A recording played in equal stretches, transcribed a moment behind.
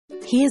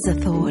Here's a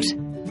thought.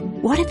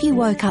 What if you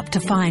woke up to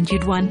find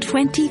you'd won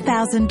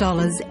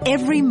 $20,000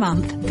 every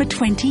month for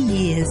 20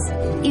 years?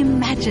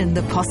 Imagine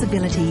the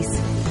possibilities.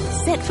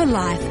 Set for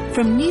life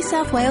from New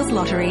South Wales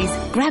Lotteries.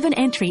 Grab an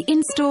entry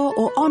in-store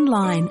or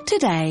online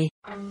today.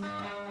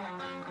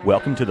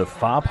 Welcome to the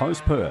Far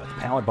Post Perth,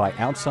 powered by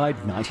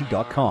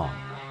Outside90.com.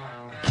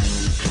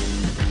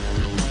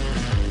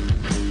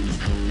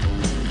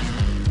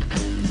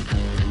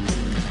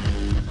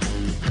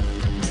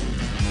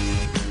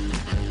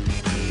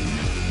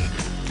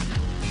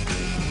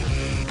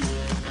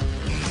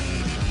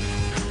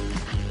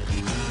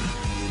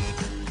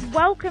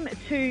 Welcome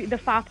to the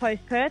Far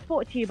Post Perth,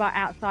 brought to you by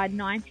Outside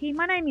 90.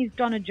 My name is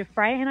Donna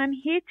Giuffre, and I'm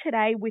here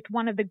today with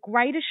one of the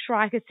greatest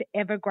strikers to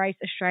ever grace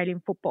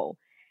Australian football.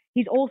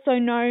 He's also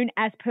known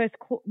as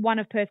one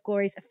of Perth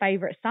Glory's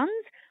favourite sons.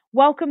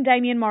 Welcome,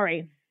 Damian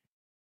Mori.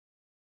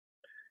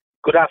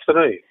 Good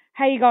afternoon.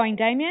 How are you going,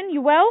 Damian?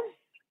 You well?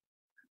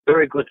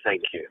 Very good,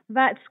 thank you.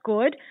 That's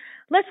good.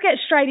 Let's get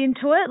straight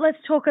into it. Let's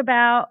talk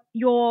about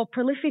your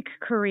prolific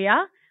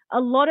career. A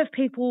lot of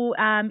people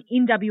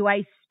in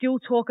WA still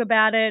talk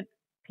about it.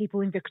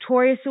 People in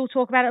Victoria still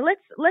talk about it.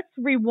 Let's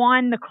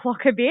rewind the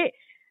clock a bit.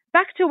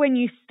 Back to when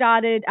you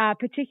started,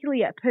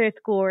 particularly at Perth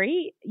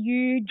Glory.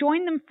 You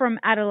joined them from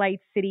Adelaide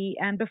City,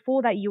 and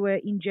before that you were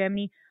in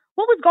Germany.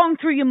 What was going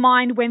through your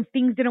mind when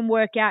things didn't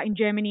work out in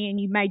Germany and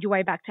you made your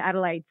way back to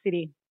Adelaide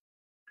City?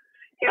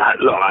 Yeah,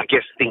 look, I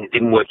guess things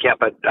didn't work out,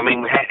 but I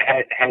mean,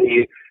 how do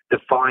you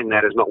define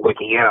that as not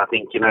working out? I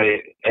think,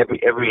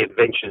 every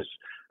adventure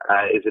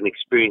is an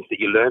experience that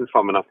you learn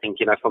from, and I think,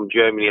 from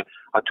Germany,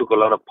 I took a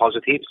lot of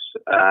positives.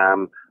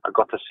 I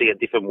got to see a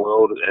different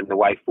world and the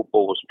way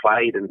football was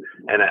played, and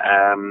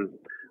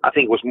I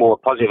think it was more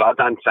positive. I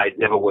don't say it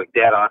never worked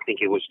out. I think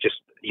it was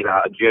just,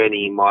 a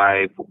journey in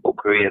my football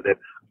career that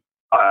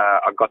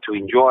I got to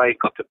enjoy,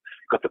 got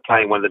to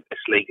play in one of the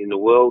best leagues in the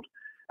world.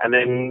 And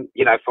then,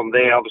 from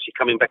there, obviously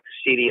coming back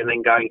to City and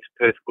then going to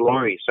Perth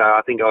Glory. So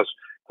I think I was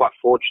quite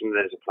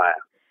fortunate as a player.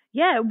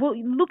 Yeah, well,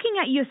 looking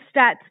at your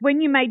stats, when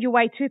you made your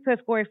way to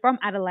Perth Glory from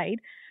Adelaide,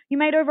 you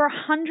made over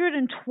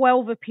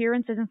 112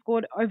 appearances and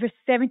scored over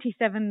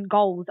 77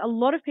 goals. A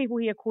lot of people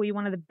here call you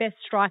one of the best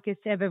strikers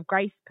to ever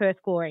grace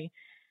Perth Glory.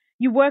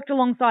 You worked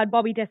alongside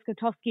Bobby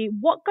Deskotowski.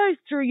 What goes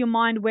through your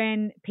mind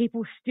when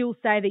people still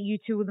say that you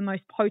two were the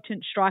most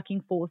potent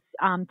striking force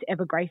to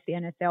ever grace the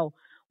NSL?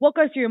 What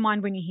goes through your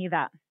mind when you hear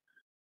that?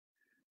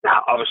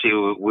 Now, obviously,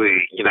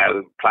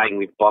 playing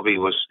with Bobby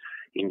was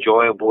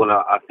enjoyable, and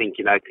I think,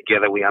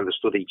 together we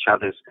understood each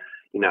other's,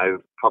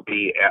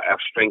 probably our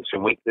strengths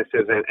and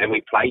weaknesses, and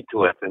we played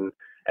to it. And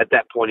at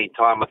that point in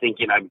time, I think,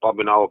 Bob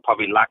and I were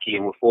probably lucky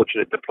and were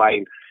fortunate to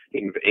play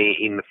in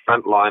the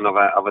front line of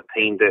a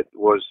team that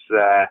was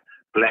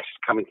blessed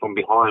coming from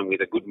behind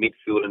with a good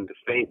midfield and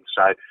defence.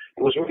 So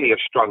it was really a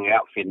strong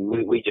outfit,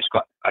 and we just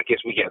got, I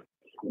guess we get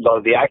a lot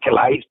of the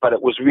accolades, but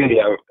it was really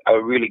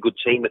a really good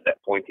team at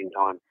that point in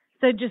time.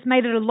 So it just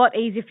made it a lot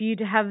easier for you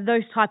to have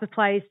those type of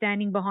players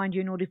standing behind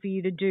you in order for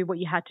you to do what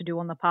you had to do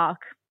on the park.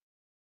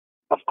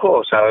 Of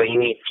course.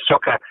 In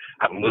soccer,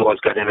 we always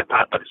go down the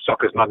park, but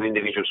soccer's not an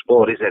individual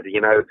sport, is it?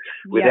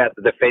 Without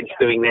the defence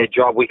doing their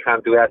job, we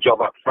can't do our job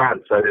up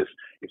front. So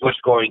if we're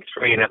scoring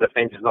 3 and our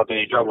defence is not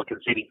doing their job, we're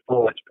conceding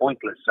 4, it's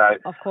pointless.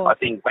 So I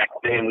think back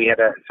then we had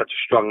such a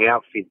strong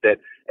outfit that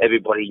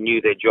everybody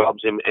knew their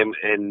jobs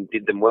and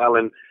did them well,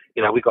 and,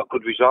 we got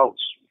good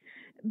results.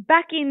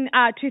 Back in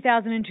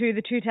 2002,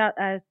 the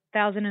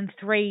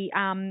 2003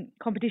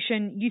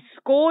 competition, you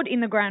scored in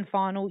the grand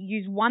final.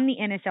 You won the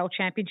NSL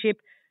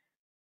championship.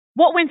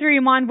 What went through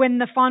your mind when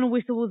the final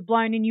whistle was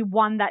blown and you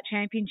won that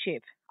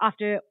championship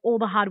after all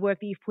the hard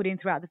work that you've put in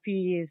throughout the few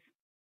years?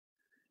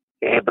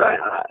 Yeah, but,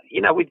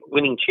 with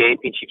winning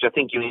championships, I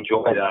think you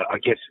enjoy it. I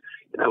guess,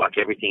 like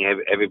everything,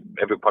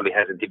 everybody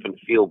has a different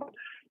feel. But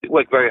you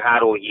work very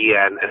hard all year,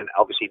 and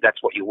obviously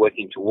that's what you're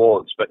working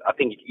towards. But I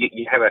think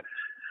you have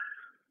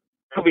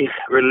probably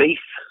relief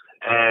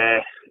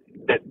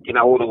that,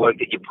 all the work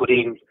that you put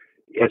in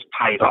has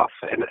paid off.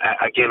 And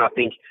again, I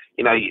think,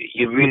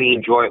 you really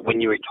enjoy it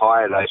when you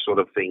retire, those sort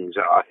of things.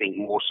 I think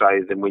more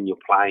so than when you're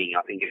playing.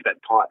 I think at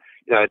that time,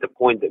 at the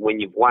point that when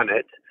you've won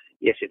it,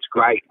 yes, it's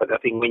great. But I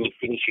think when you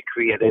finish your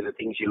career, they're the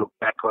things you look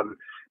back on,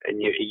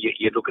 and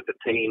you look at the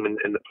team and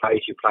the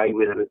players you play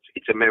with, and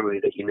it's a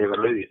memory that you never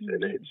lose. Mm-hmm.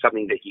 And it's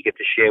something that you get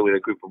to share with a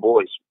group of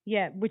boys.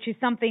 Yeah, which is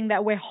something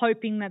that we're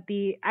hoping that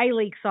the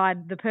A-League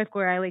side, the Perth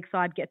Glory A-League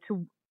side, get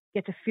to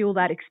feel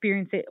that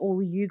experience that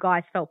all you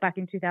guys felt back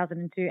in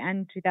 2002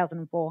 and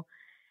 2004.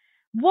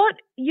 What,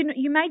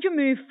 you made your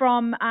move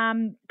from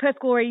Perth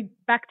Glory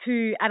back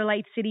to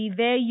Adelaide City.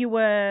 There you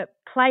were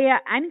player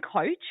and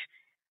coach.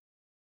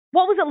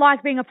 What was it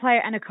like being a player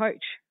and a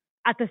coach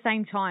at the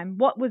same time?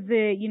 What was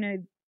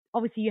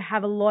obviously you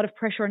have a lot of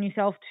pressure on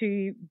yourself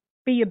to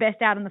be your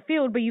best out on the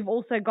field, but you've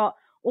also got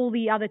all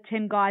the other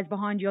 10 guys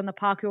behind you on the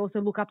park who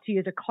also look up to you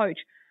as a coach.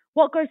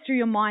 What goes through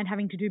your mind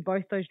having to do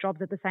both those jobs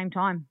at the same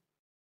time?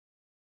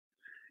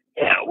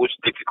 Yeah, it was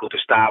difficult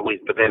to start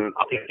with, but then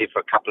I think I did for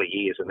a couple of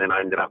years, and then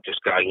I ended up just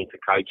going into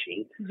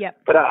coaching.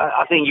 Yep. But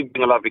I think you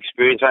bring a lot of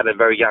experience. I had a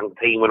very young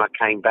team when I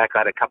came back.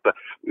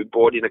 We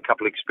brought in a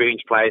couple of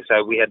experienced players,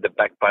 so we had the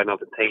backbone of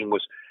the team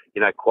was,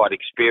 quite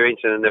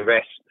experienced, and then the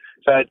rest.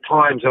 So at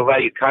times, although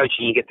you're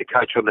coaching, you get to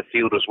coach on the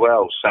field as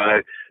well.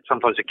 So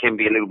sometimes it can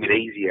be a little bit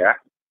easier,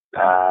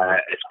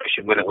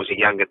 especially when it was a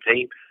younger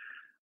team.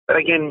 But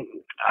again,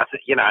 I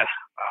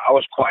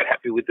was quite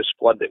happy with the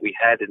squad that we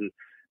had, and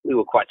we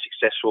were quite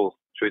successful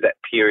through that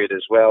period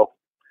as well.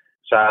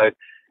 So,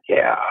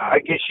 yeah, I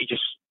guess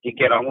you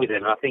get on with it.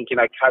 And I think,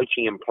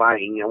 coaching and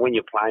playing, and when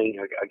you're playing,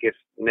 I guess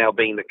now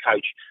being the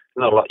coach,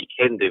 not a lot you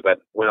can do, but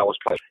when I was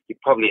playing, you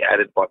probably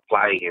added by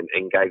playing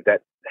and gave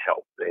that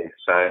help there.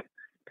 So,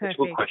 Perfect. It's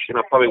a good question.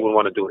 I probably wouldn't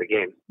want to do it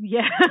again.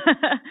 Yeah.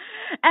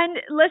 And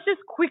let's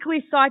just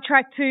quickly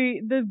sidetrack to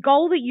the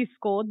goal that you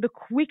scored, the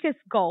quickest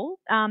goal,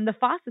 the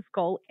fastest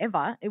goal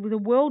ever. It was a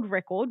world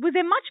record. Was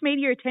there much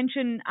media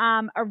attention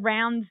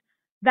around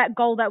that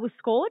goal that was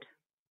scored?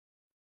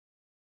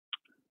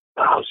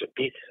 It was a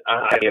bit.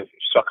 If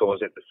soccer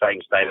was at the same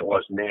state it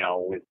was now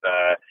with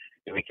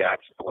in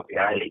regards to what the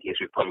A-League is,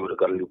 we probably would have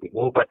got a little bit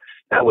more. But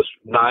that was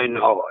known,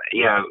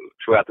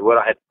 throughout the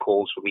world. I had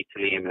calls from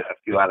Italy and a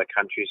few other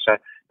countries, so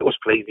it was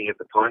pleasing at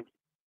the time.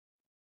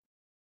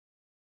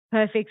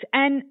 Perfect.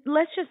 And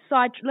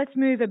let's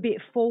move a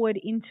bit forward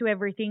into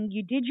everything.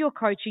 You did your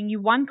coaching. You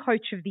won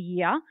Coach of the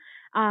Year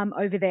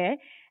over there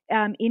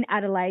in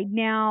Adelaide.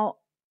 Now,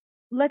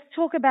 let's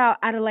talk about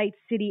Adelaide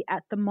City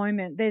at the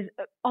moment. There's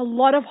a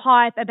lot of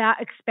hype about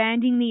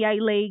expanding the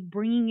A-League,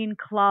 bringing in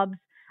clubs,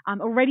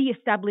 already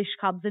established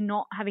clubs, and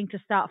not having to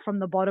start from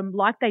the bottom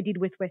like they did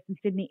with Western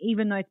Sydney,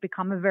 even though it's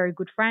become a very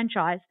good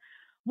franchise.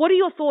 What are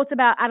your thoughts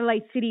about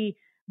Adelaide City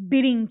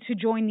bidding to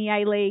join the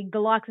A-League, the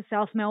likes of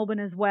South Melbourne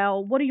as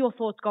well? What are your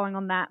thoughts going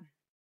on that?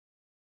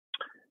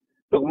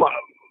 Look,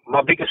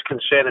 my biggest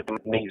concern at the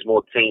moment is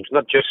more teams,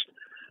 not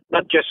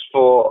just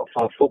for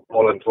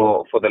football and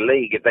for the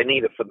league. They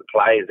need it for the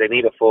players. They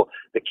need it for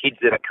the kids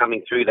that are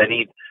coming through. They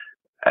need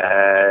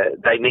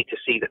to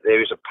see that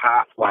there is a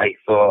pathway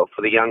for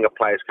the younger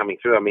players coming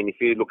through. I mean, if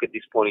you look at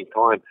this point in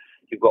time,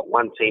 you've got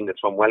one team that's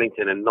from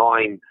Wellington and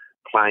 9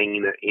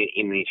 playing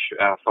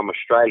from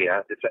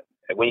Australia.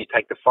 When you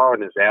take the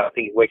foreigners out, I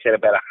think it works out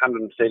about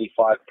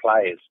 135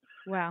 players.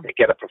 Wow. That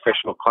get a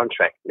professional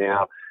contract.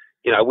 Now,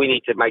 we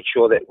need to make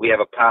sure that we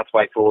have a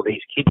pathway for all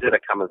these kids that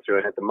are coming through,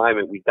 and at the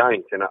moment we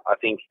don't. And I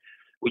think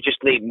we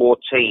just need more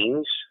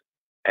teams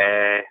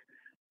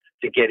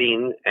to get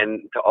in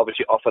and to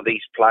obviously offer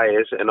these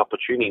players an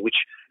opportunity, which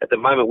at the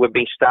moment we're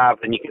being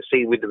starved, and you can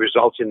see with the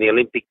results in the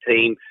Olympic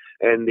team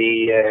and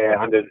the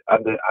under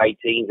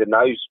 18s and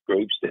those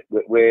groups that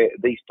where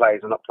these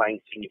players are not playing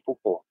senior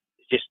football.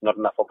 It's just not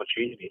enough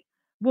opportunity.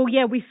 Well,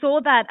 yeah, we saw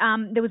that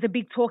there was a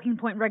big talking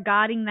point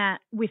regarding that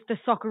with the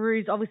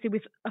Socceroos, obviously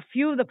with a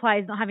few of the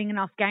players not having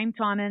enough game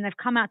time, and they've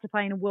come out to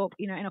play in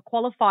a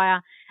qualifier,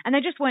 and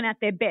they just weren't at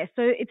their best.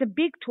 So it's a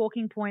big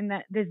talking point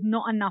that there's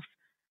not enough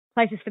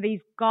places for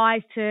these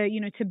guys to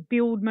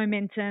build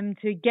momentum,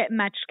 to get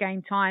match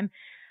game time.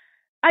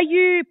 Are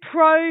you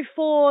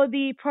for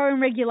the pro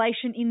and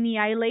regulation in the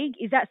A-League?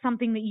 Is that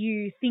something that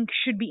you think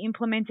should be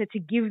implemented to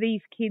give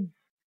these kids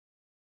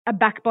a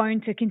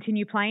backbone to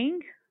continue playing?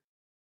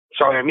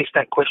 Sorry, I missed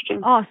that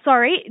question. Oh,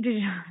 sorry.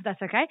 That's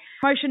okay.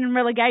 Promotion and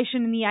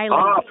relegation in the A-League.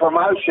 Oh,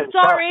 promotion.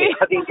 Sorry.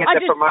 I didn't get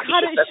the promotion.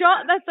 I just cut it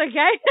short. That's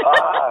okay.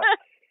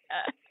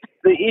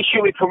 The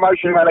issue with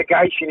promotion and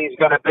relegation is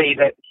going to be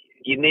that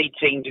you need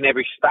teams in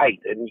every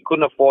state, and you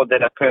couldn't afford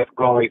that a Perth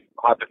Glory,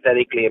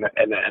 hypothetically, and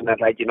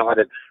Adelaide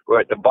United were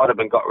at the bottom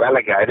and got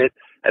relegated,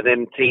 and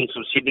then teams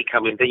from Sydney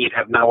come in, then you'd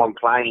have no one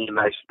playing in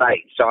those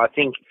states. So I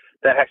think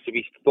that has to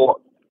be thought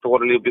through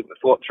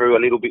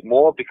a little bit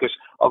more, because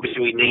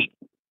obviously we need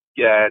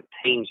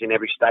teams in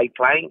every state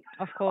playing.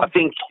 Of course. I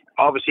think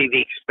obviously the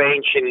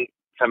expansion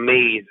for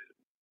me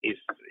is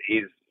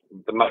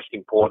the most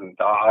important.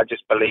 I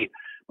just believe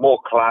more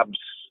clubs,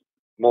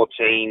 more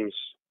teams,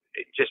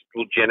 it just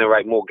will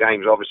generate more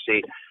games.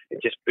 Obviously, it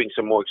just brings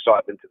some more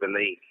excitement to the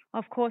league.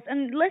 Of course.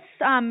 And let's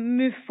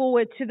move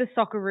forward to the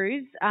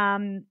Socceroos,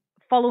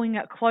 following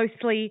it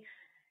closely.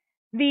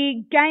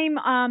 The game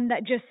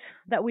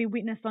that we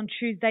witnessed on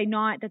Tuesday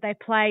night that they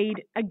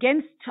played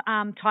against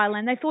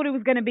Thailand, they thought it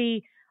was going to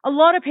be, a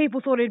lot of people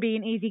thought it would be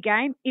an easy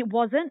game. It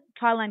wasn't.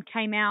 Thailand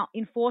came out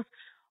in force.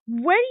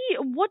 What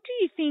do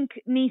you think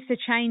needs to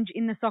change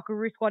in the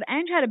Socceroos squad?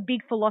 Andrew had a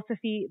big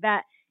philosophy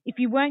that if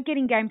you weren't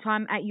getting game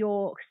time at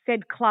your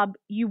said club,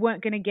 you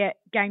weren't going to get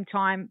game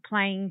time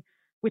playing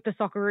with the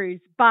Socceroos.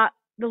 But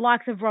the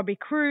likes of Robbie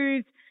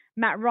Cruz,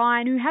 Matt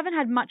Ryan, who haven't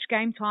had much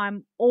game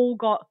time, all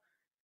got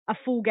a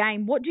full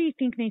game. What do you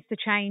think needs to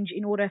change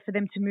in order for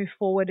them to move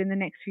forward in the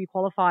next few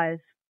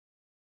qualifiers?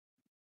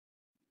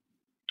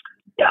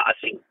 Yeah, I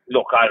think,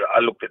 look,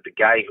 I looked at the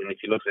game, and if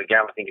you look at the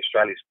game, I think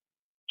Australia's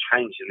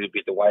changed a little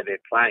bit the way they're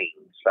playing.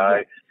 So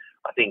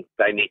I think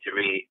they need to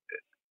really,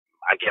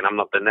 again, I'm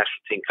not the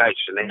national team coach,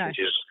 so Nathan's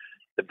just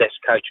the best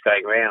coach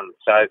going around.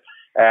 So,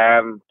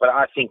 but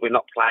I think we're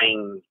not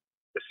playing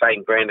the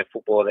same brand of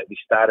football that we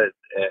started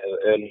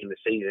early in the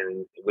season.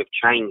 And we've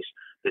changed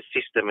the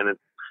system, and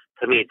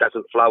to me, it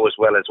doesn't flow as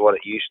well as what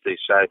it used to.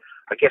 So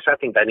I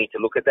think they need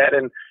to look at that.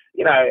 And,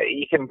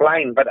 you can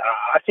blame, but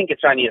I think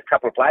it's only a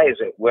couple of players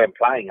that weren't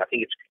playing. I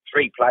think it's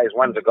 3 players.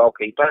 One's a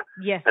goalkeeper,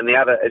 yes, and the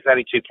other is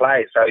only 2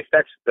 players. So if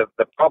that's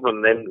the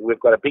problem, then we've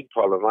got a big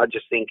problem. I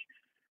just think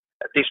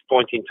at this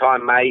point in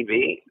time,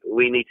 maybe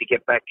we need to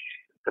get back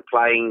to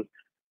playing,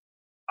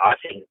 I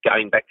think,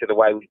 going back to the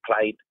way we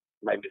played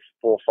maybe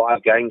 4 or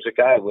 5 games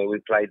ago, where we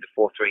played the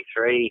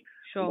 4-3-3,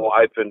 sure, more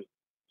open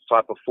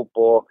type of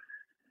football,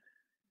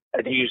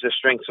 and use the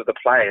strengths of the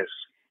players.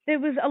 There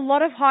was a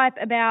lot of hype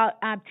about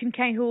Tim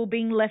Cahill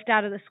being left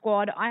out of the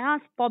squad. I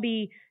asked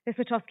Bobby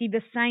Vesotowski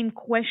the same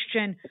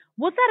question.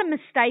 Was that a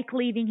mistake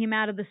leaving him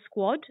out of the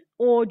squad,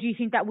 or do you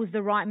think that was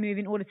the right move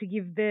in order to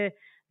give the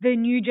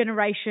new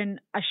generation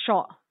a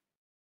shot?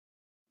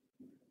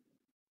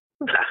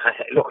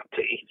 Look,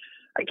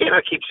 again,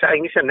 I keep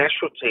saying it's a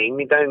national team.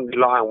 We don't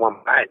rely on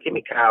one player.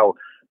 Timmy Cahill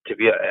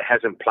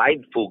hasn't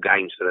played full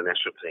games for the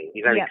national team.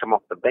 He's only come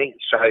off the bench.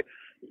 So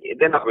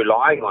they're not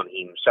relying on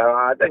him. So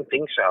I don't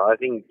think so. I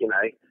think,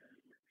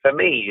 for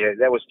me,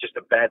 that was just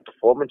a bad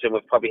performance, and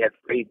we've probably had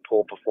 3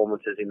 poor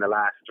performances in the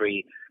last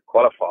 3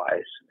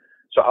 qualifiers.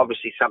 So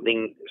obviously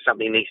something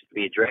needs to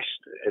be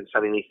addressed and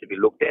something needs to be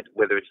looked at,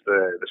 whether it's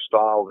the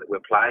style that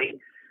we're playing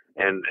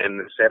and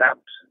the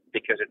setups,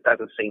 because it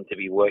doesn't seem to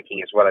be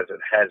working as well as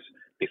it has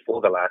before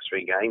the last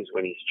 3 games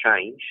when he's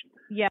changed.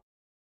 Yeah.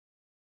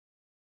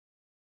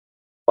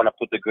 Want to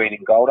put the green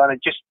and gold on, it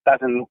just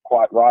doesn't look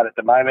quite right at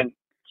the moment.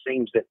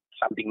 Seems that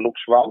something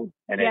looks wrong,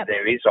 and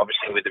there is,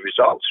 obviously, with the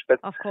results. But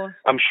of course,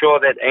 I'm sure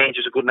that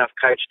Andrew's a good enough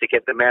coach to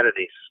get them out of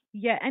this.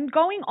 Yeah, and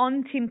going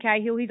on Tim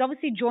Cahill, he's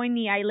obviously joined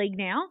the A-League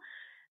now.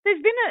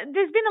 There's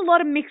been a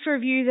lot of mixed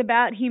reviews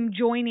about him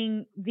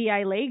joining the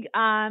A-League.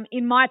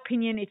 In my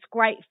opinion, it's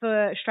great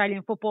for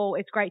Australian football.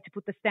 It's great to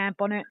put the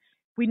stamp on it.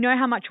 We know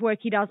how much work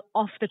he does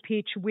off the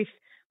pitch with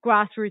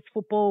grassroots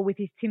football, with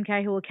his Tim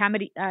Cahill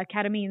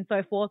Academy and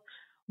so forth.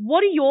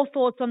 What are your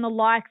thoughts on the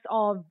likes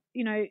of,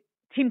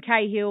 Tim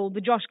Cahill, the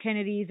Josh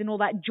Kennedys and all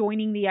that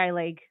joining the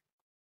A-League?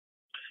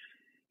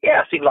 Yeah,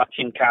 I think like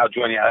Tim Cahill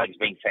joining the A-League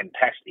has been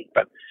fantastic.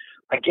 But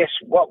I guess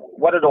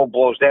what it all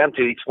boils down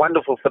to, it's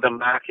wonderful for the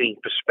marketing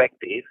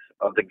perspective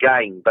of the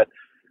game, but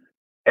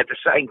at the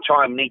same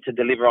time need to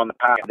deliver on the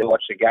park and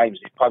watch the games.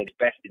 He's probably the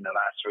best in the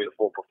last 3 or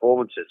 4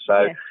 performances.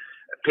 So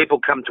people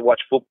come to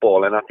watch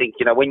football, and I think,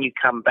 when you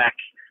come back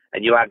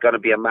and you are going to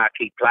be a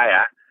marquee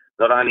player,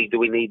 not only do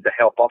we need the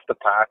help off the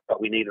park,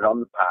 but we need it on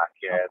the park,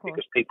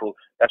 because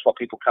that's what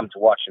people come to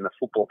watch, and the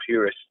football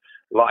purists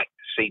like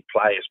to see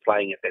players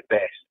playing at their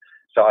best.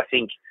 So I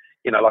think,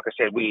 like I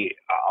said,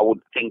 I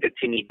would think that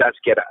Timmy does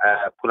get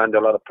put under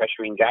a lot of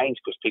pressure in games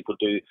because people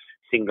do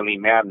single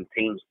him out and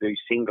teams do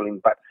single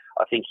him, but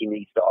I think he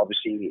needs to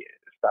obviously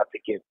start to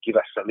give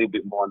us a little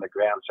bit more on the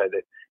ground so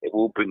that it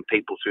will bring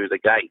people through the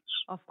gates.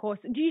 Of course.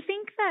 Do you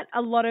think that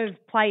a lot of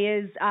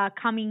players are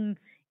coming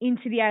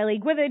into the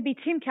A-League, whether it be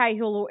Tim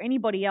Cahill or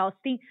anybody else,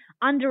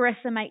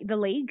 underestimate the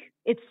league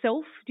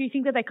itself? Do you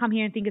think that they come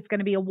here and think it's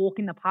going to be a walk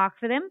in the park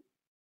for them?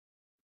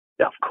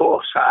 Of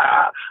course.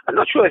 I'm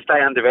not sure if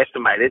they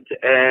underestimate it.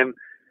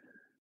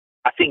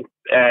 I think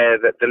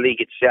that the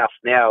league itself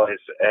now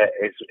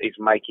is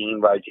making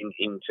inroads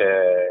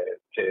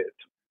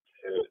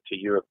to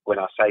Europe. When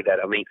I say that,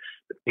 I mean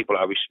that people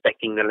are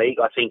respecting the league.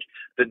 I think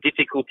the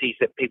difficulties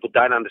that people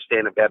don't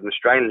understand about an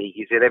Australian league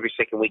is that every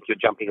second week you're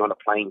jumping on a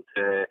plane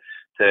to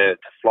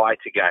fly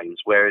to games,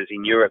 whereas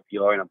in Europe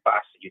you're in a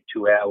bus, you're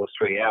 2 hours,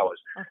 3 hours.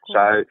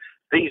 So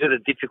these are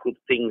the difficult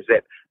things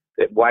that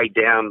weigh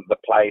down the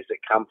players that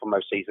come from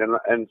overseas.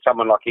 And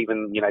someone like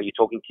even, you're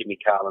talking Timmy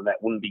Cahill, and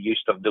that wouldn't be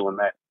used to doing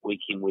that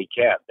week in, week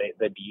out.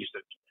 They'd be used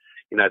to,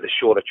 the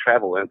shorter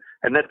travel.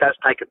 And that does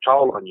take a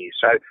toll on you.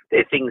 So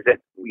they're things that,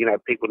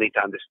 people need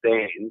to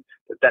understand,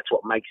 that that's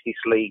what makes this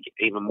league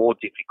even more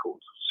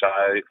difficult. So,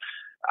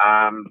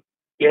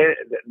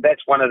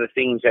 that's one of the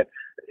things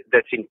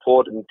that's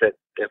important that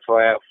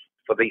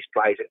for these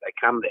players that they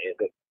come there,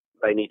 that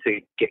they need to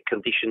get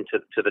conditioned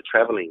to the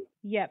travelling.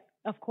 Yep,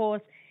 of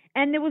course.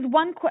 And there was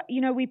one,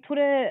 we put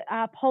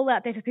a poll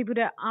out there for people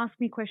to ask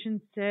me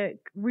questions to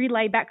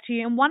relay back to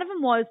you. And one of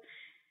them was,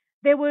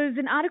 there was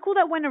an article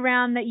that went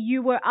around that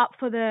you were up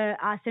for the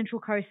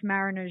Central Coast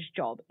Mariners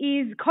job.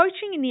 Is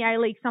coaching in the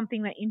A-League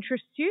something that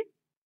interests you?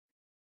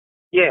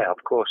 Yeah,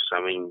 of course.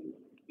 I mean,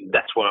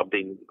 that's what I've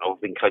been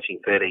coaching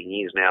 13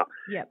 years now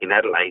in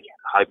Adelaide,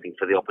 hoping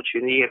for the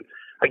opportunity. And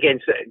again,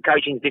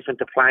 coaching is different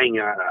to playing.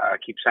 I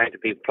keep saying to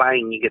people,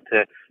 playing, you get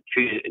to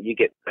choose, you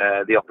get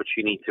the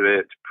opportunity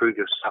to prove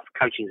yourself.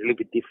 Coaching is a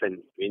little bit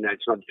different.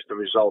 It's not just a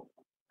result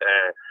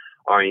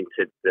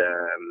oriented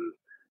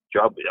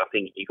job. I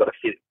think you've got to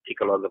tick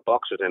a lot of the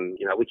boxes, and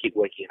we keep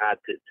working hard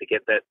to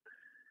get that,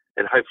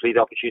 and hopefully the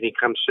opportunity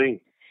comes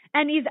soon.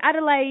 And is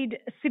Adelaide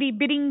City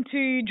bidding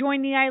to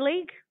join the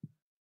A-League?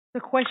 The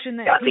question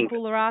that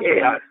people are asking.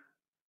 Yeah,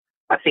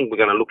 I think we're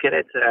going to look at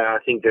it. I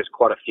think there's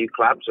quite a few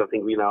clubs. I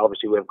think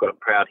obviously we've got a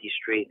proud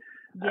history.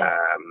 Yeah.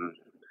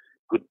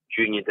 good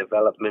junior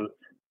development,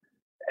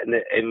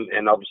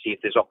 and obviously if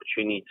there's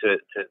opportunity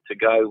to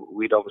go,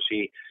 we'd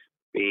obviously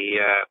be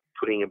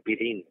putting a bid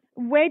in.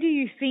 Where do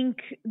you think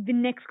the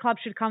next club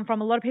should come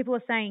from? A lot of people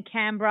are saying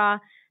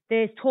Canberra.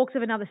 There's talks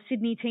of another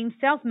Sydney team.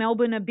 South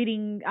Melbourne are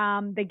bidding.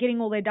 They're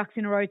getting all their ducks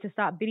in a row to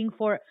start bidding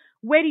for it.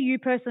 Where do you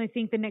personally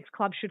think the next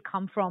club should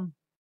come from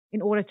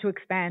in order to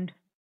expand?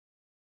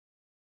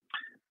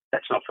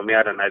 That's not for me.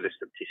 I don't know the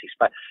statistics,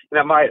 but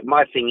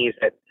my thing is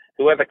that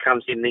whoever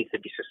comes in needs to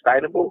be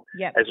sustainable.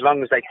 Yep. As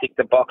long as they tick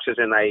the boxes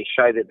and they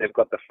show that they've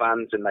got the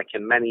funds and they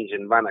can manage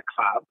and run a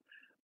club,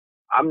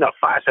 I'm not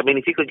fast. I mean,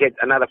 if you could get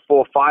another 4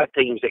 or 5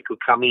 teams that could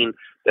come in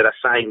that are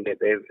saying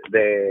that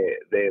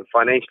they're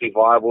financially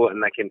viable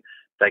and they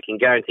can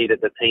guarantee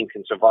that the team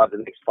can survive the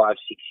next 5-6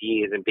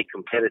 years and be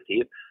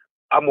competitive,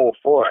 I'm all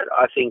for it.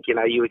 I think,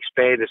 you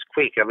expand as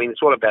quick. I mean, it's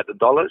all about the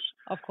dollars.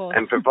 Of course.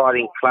 And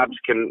providing clubs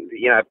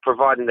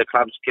providing the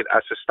clubs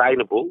are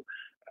sustainable,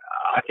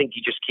 I think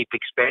you just keep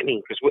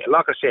expanding. Because,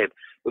 like I said,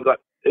 we've got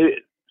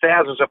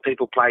thousands of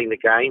people playing the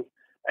game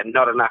and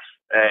not enough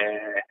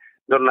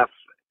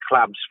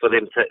clubs for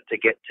them to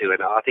get to.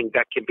 And I think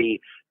that could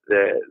be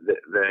the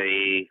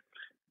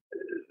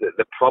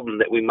problem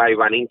that we may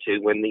run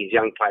into when these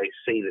young players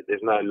see that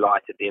there's no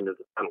light at the end of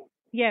the tunnel.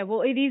 Yeah,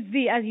 well, it is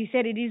as you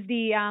said, it is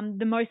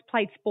the most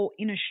played sport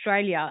in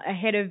Australia,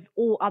 ahead of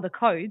all other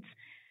codes.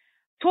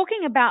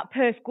 Talking about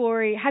Perth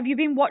Glory, have you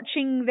been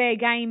watching their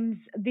games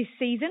this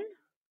season?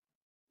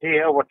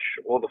 Yeah, I watch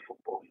all the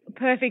football.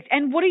 Perfect.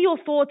 And what are your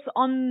thoughts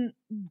on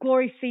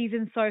Glory's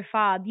season so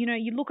far?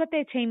 You look at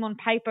their team on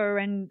paper,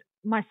 and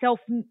myself,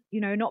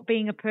 not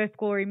being a Perth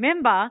Glory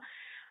member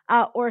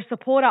or a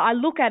supporter, I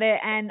look at it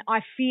and I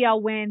fear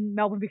when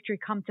Melbourne Victory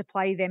come to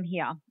play them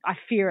here. I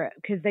fear it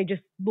because they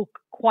just look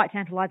quite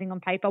tantalising on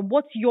paper.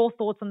 What's your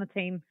thoughts on the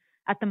team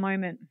at the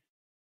moment?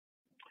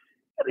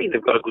 I think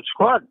they've got a good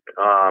squad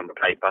on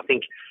paper. I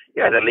think,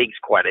 the league's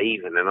quite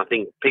even, and I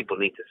think people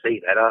need to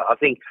see that. I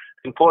think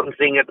the important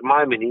thing at the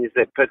moment is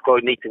that Perth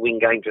Glory need to win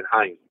games at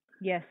home.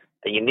 Yes.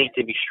 And you need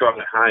to be strong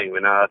at home.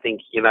 And I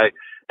think,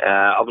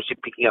 obviously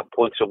picking up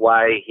points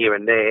away here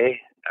and there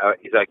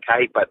is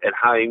okay, but at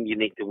home you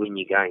need to win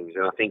your games.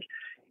 And I think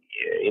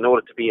in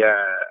order to be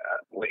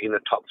in the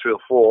top 3 or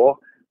 4,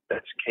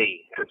 that's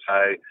key. And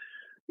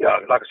so,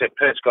 like I said,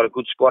 Perth's got a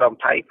good squad on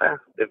paper.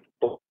 They've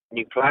bought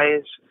new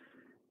players.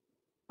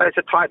 But it's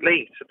a tight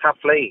league. It's a tough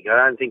league.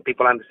 I don't think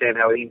people understand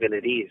how even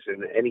it is.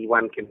 And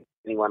anyone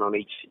on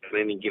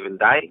any given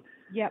day.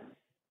 Yep.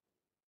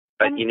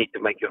 But you need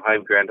to make your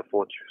home ground a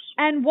fortress.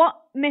 And what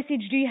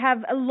message do you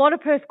have? A lot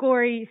of Perth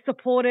Glory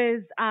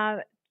supporters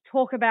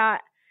talk about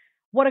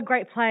what a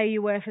great player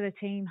you were for the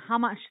team, how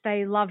much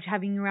they loved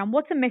having you around.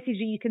 What's a message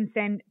that you can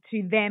send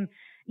to them?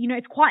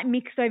 It's quite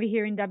mixed over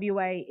here in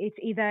WA. It's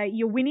either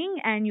you're winning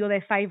and you're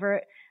their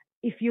favourite.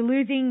 If you're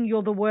losing,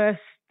 you're the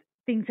worst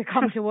thing to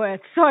come to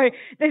Earth. So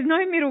there's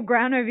no middle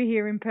ground over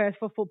here in Perth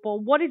for football.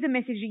 What is a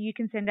message that you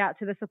can send out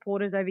to the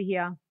supporters over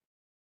here?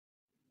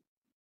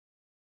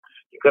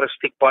 You've got to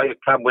stick by your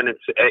club when it's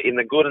in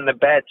the good and the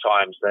bad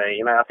times.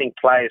 I think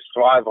players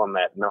thrive on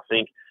that, and I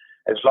think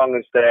as long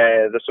as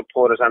the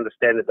supporters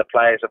understand that the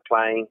players are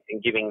playing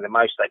and giving the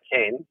most they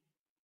can,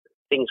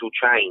 things will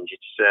change.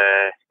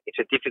 It's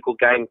a difficult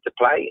game to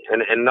play,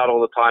 and not all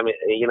the time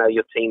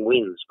your team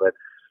wins, but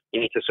you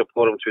need to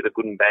support them through the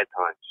good and bad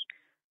times.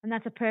 And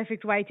that's a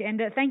perfect way to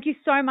end it. Thank you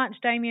so much,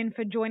 Damian,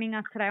 for joining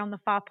us today on the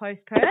Far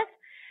Post Perth.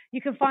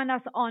 You can find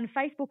us on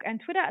Facebook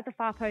and Twitter at the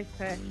Far Post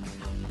Perth.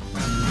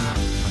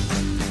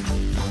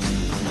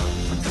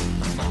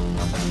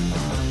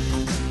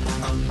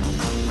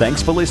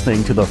 Thanks for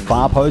listening to the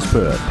Far Post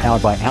Perth,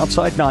 powered by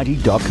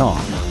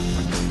Outside90.com.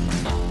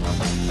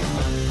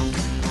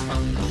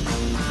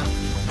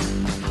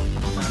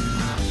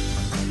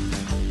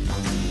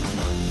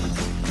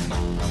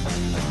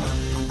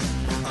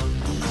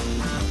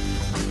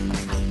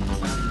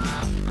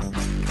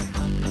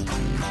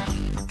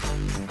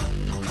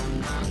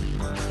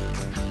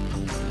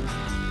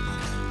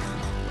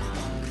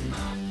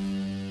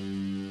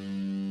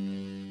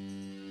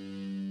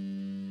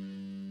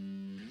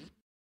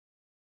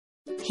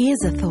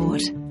 Here's a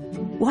thought.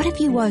 What if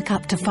you woke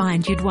up to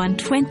find you'd won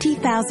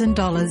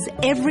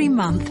 $20,000 every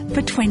month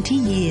for 20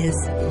 years?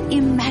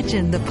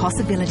 Imagine the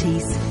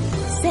possibilities.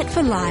 Set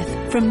for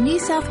life from New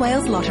South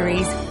Wales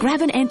Lotteries.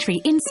 Grab an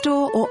entry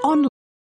in-store or online.